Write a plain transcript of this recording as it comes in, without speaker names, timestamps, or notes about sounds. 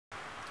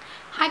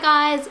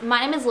guys,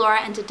 my name is Laura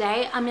and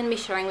today I'm going to be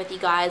sharing with you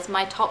guys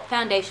my top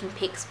foundation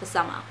picks for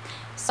summer.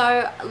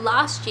 So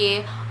last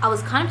year I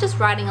was kind of just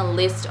writing a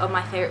list of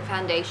my favorite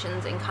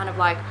foundations and kind of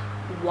like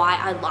why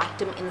I liked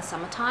them in the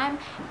summertime,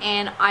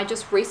 and I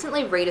just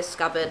recently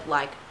rediscovered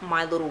like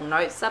my little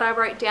notes that I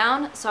wrote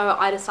down. So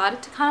I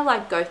decided to kind of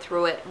like go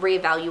through it,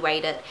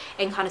 reevaluate it,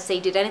 and kind of see,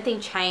 did anything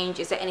change?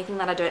 Is there anything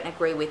that I don't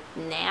agree with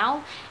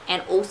now?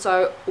 And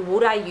also,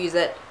 would I use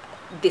it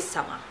this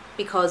summer?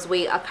 Because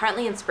we are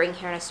currently in spring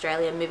here in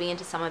Australia, moving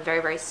into summer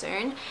very, very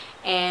soon,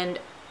 and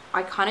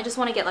I kind of just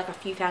want to get like a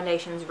few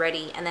foundations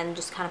ready and then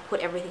just kind of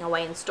put everything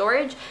away in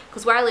storage,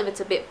 because where I live it's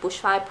a bit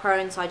bushfire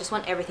prone, so I just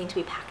want everything to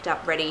be packed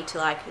up ready to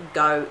like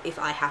go if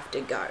I have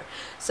to go.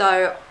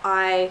 So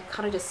I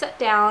kind of just sat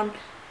down,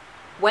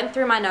 went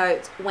through my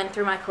notes, went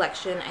through my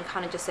collection, and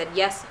kind of just said,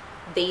 yes,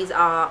 these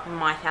are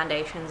my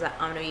foundations that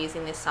I'm going to be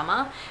using this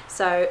summer.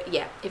 So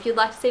yeah, if you'd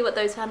like to see what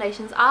those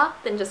foundations are,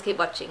 then just keep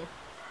watching.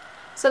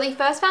 So the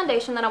first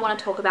foundation that I want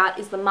to talk about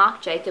is the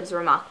Marc Jacobs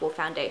Remarkable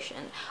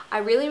Foundation. I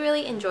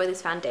really enjoy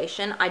this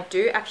foundation. I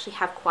do actually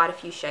have quite a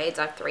few shades.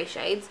 I have 3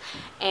 shades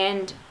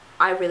and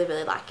I really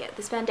like it.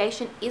 This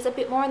foundation is a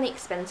bit more on the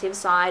expensive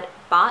side,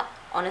 but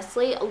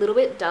honestly a little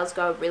bit does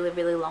go a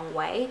really long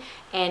way,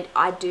 and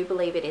I do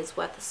believe it is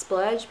worth a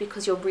splurge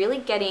because you're really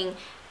getting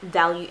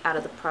value out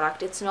of the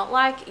product. It's not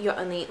like you're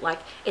only like,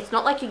 it's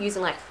not like you're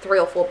using like 3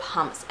 or 4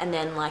 pumps and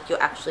then like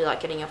you're actually like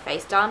getting your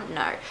face done.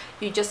 No,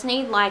 you just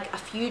need like a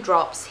few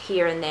drops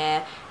here and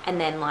there, and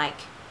then like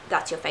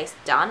that's your face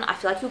done. I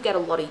feel like you'll get a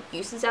lot of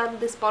uses out of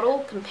this bottle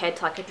compared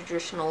to like a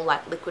traditional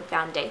like liquid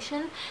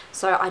foundation.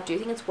 So I do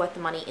think it's worth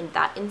the money in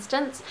that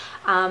instance.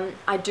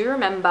 I do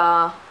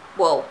remember,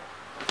 well,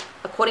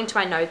 according to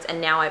my notes, and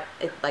now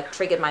it like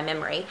triggered my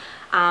memory,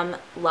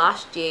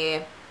 last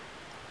year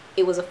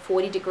it was a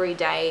 40-degree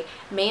day.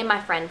 Me and my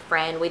friend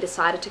Fran, we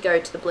decided to go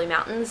to the Blue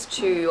Mountains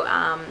to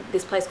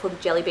this place called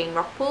the Jelly Bean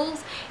Rock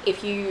Pools.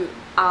 If you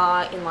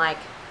are in like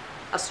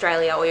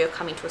Australia, or you're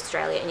coming to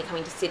Australia and you're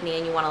coming to Sydney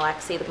and you want to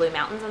like see the Blue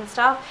Mountains and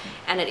stuff,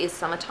 and it is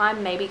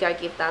summertime, maybe go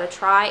give that a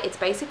try. It's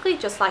basically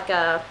just like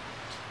a,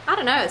 I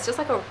don't know, it's just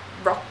like a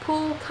rock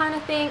pool kind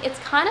of thing. It's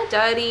kind of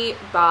dirty,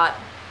 but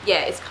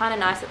yeah, it's kind of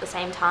nice at the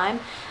same time.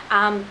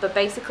 But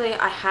basically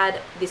I had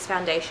this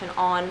foundation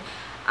on.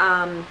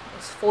 It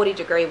was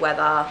 40-degree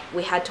weather.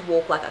 We had to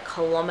walk like a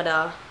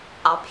kilometer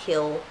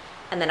uphill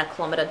and then a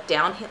kilometer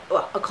downhill,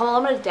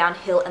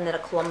 and then a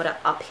kilometer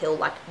uphill,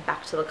 like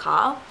back to the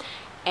car.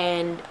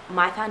 And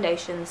my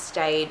foundation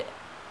stayed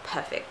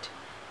perfect,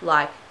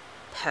 like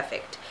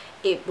perfect.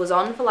 It was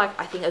on for like,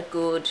 I think a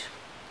good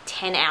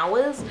 10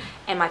 hours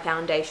and my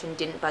foundation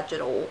didn't budge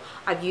at all.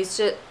 I've used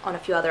it on a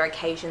few other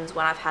occasions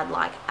when I've had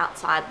like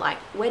outside like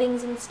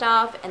weddings and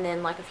stuff, and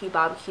then like a few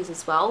barbecues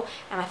as well,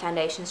 and my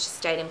foundation's just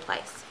stayed in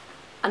place.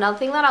 Another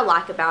thing that I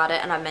like about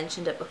it, and I've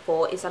mentioned it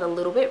before, is that a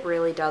little bit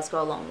really does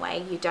go a long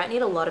way. You don't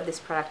need a lot of this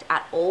product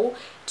at all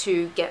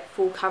to get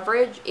full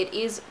coverage. It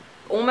is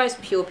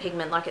almost pure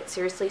pigment, like it's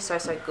seriously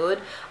so good.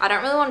 I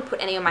don't really want to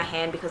put any on my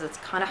hand because it's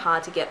kind of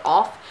hard to get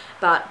off,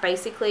 but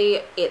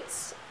basically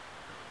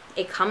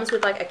it comes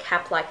with like a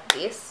cap like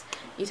this.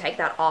 You take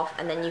that off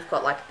and then you've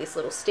got like this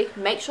little stick.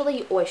 Make sure that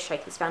you always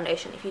shake this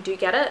foundation if you do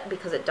get it,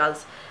 because it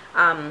does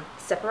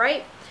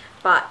separate.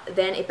 But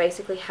then it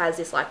basically has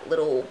this like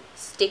little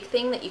stick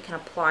thing that you can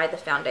apply the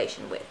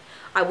foundation with.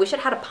 I wish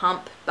it had a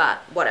pump, but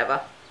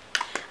whatever.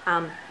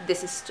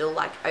 This is still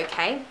like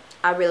okay.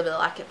 I really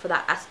like it for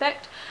that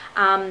aspect.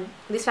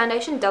 This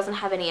foundation doesn't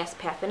have any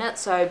SPF in it,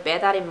 so bear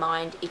that in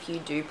mind if you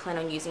do plan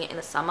on using it in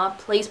the summer.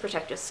 Please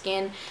protect your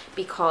skin,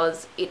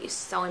 because it is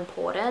so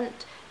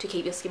important to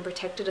keep your skin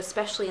protected,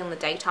 especially in the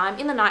daytime.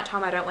 In the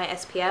nighttime I don't wear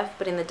SPF,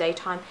 but in the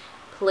daytime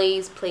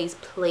please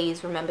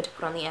remember to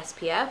put on the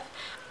SPF.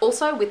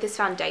 Also with this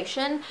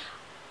foundation,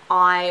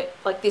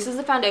 this is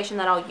the foundation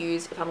that I'll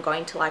use if I'm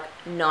going to like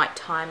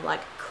nighttime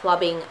like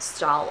clubbing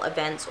style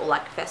events or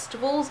like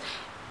festivals.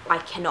 I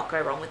cannot go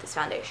wrong with this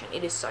foundation.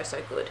 It is so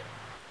good.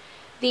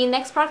 The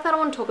next product that I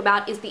want to talk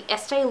about is the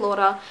Estee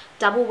Lauder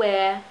Double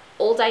Wear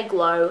All Day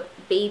Glow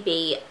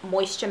BB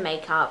Moisture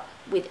Makeup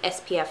with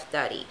SPF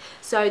 30.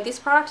 So this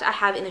product I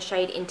have in the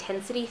shade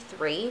Intensity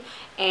 3,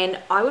 and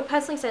I would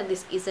personally say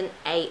this isn't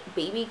a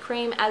BB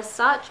cream as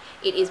such.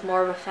 It is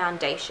more of a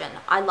foundation.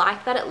 I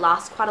like that it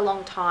lasts quite a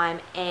long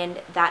time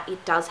and that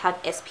it does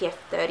have SPF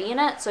 30 in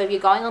it. So if you're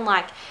going on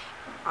like,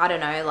 I don't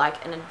know,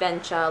 like an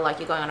adventure, like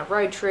you're going on a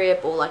road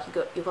trip, or like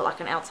you've got like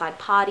an outside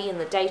party in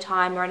the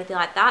daytime or anything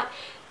like that,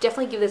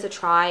 definitely give this a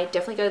try.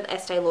 Definitely go to the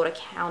Estee Lauder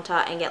counter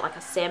and get like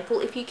a sample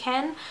if you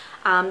can.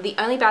 The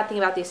only bad thing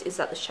about this is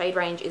that the shade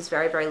range is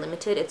very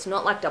limited. It's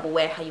not like Double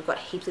Wear, how you've got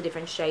heaps of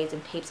different shades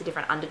and heaps of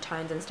different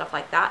undertones and stuff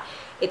like that.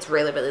 It's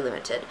really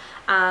limited.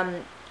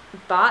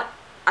 But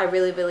I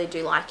really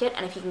do like it,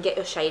 and if you can get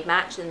your shade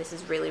match, then this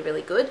is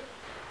really good.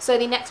 So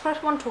the next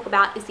product I want to talk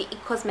about is the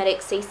IT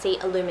Cosmetics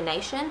CC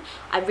Illumination.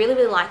 I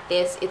really like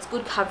this. It's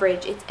good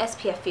coverage. It's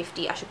SPF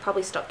 50. I should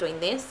probably stop doing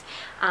this.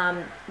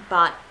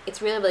 But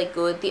it's really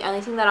good. The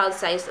only thing that I would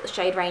say is that the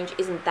shade range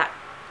isn't that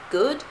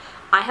good.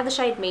 I have the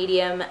shade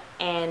medium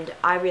and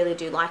I really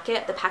do like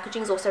it. The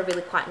packaging is also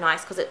really quite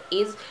nice because it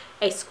is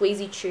a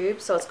squeezy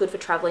tube, so it's good for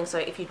traveling, so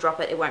if you drop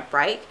it, it won't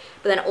break.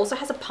 But then it also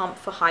has a pump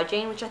for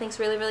hygiene, which I think is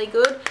really, really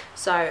good.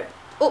 So,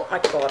 oh my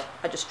god,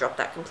 I just dropped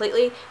that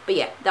completely. But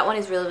yeah, that one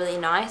is really, really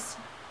nice.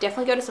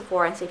 Definitely go to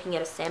Sephora and see if you can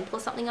get a sample or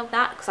something of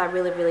that, because I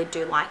really, really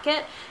do like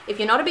it. If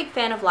you're not a big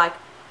fan of like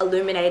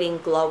illuminating,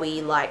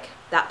 glowy, like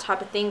that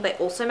type of thing, they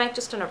also make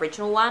just an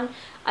original one.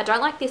 I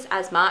don't like this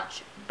as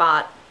much,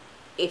 but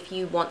if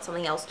you want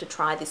something else to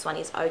try, this one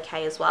is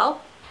okay as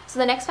well. So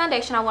the next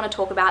foundation I want to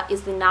talk about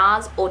is the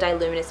NARS All Day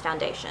Luminous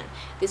Foundation.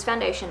 This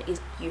foundation is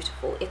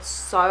beautiful. It's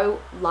so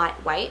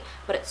lightweight,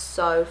 but it's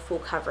so full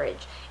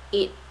coverage.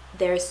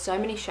 There is so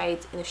many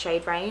shades in the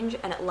shade range,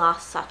 and it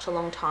lasts such a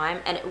long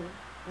time, and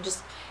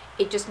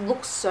it just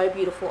looks so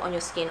beautiful on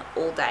your skin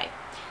all day.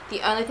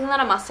 The only thing that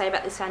I must say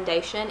about this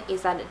foundation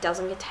is that it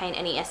doesn't contain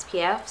any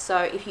SPF, so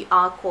if you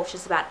are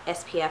cautious about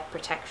SPF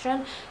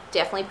protection,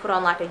 definitely put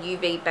on like a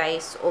UV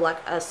base or like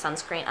a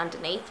sunscreen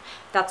underneath.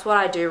 That's what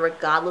I do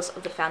regardless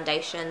of the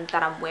foundation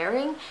that I'm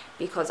wearing,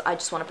 because I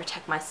just want to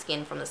protect my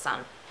skin from the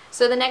sun.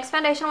 So the next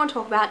foundation I want to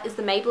talk about is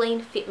the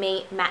Maybelline Fit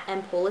Me Matte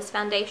and Poreless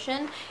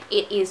Foundation.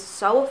 It is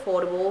so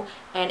affordable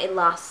and it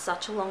lasts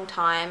such a long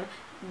time.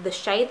 The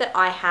shade that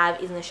I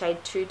have is in the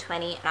shade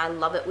 220, and I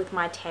love it with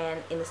my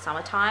tan in the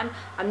summertime.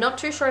 I'm not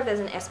too sure if there's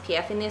an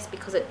SPF in this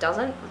because it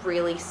doesn't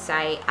really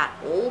say at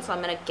all, so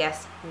I'm going to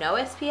guess no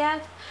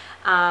SPF.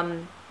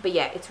 But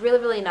yeah, it's really,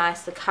 really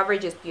nice. The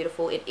coverage is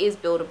beautiful. It is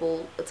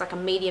buildable. It's like a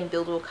medium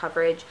buildable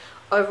coverage.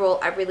 Overall,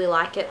 I really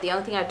like it. The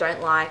only thing I don't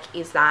like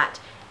is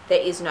that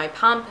there is no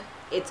pump.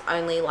 It's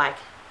only like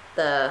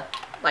the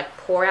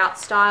pour out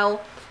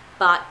style.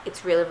 But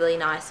it's really, really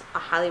nice. I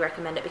highly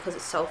recommend it because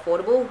it's so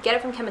affordable. Get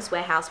it from Chemist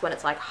Warehouse when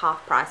it's like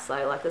half price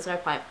though. Like there's no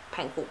point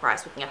paying full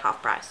price looking at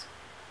half price.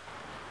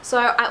 So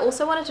I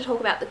also wanted to talk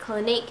about the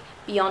Clinique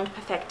Beyond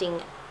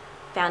Perfecting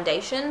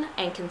Foundation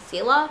and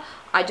Concealer.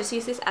 I just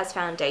use this as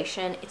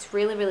foundation. It's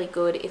really, really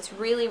good. It's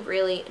really,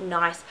 really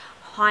nice,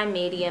 high,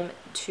 medium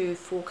to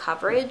full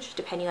coverage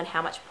depending on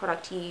how much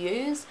product you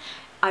use.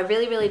 I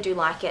really, really do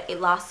like it. It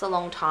lasts a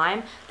long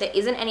time. There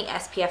isn't any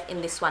SPF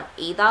in this one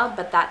either,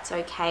 but that's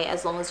okay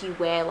as long as you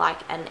wear like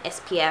an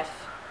SPF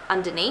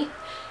underneath.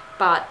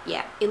 But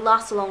yeah, it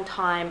lasts a long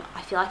time.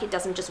 I feel like it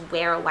doesn't just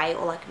wear away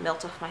or like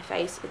melt off my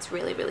face. It's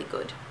really, really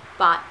good.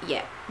 But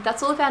yeah,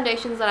 that's all the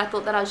foundations that I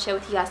thought that I'd share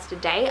with you guys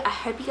today. I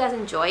hope you guys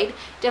enjoyed.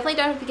 Definitely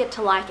don't forget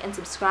to like and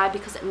subscribe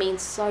because it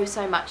means so,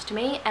 so much to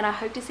me. And I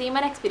hope to see you in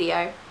my next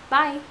video.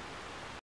 Bye!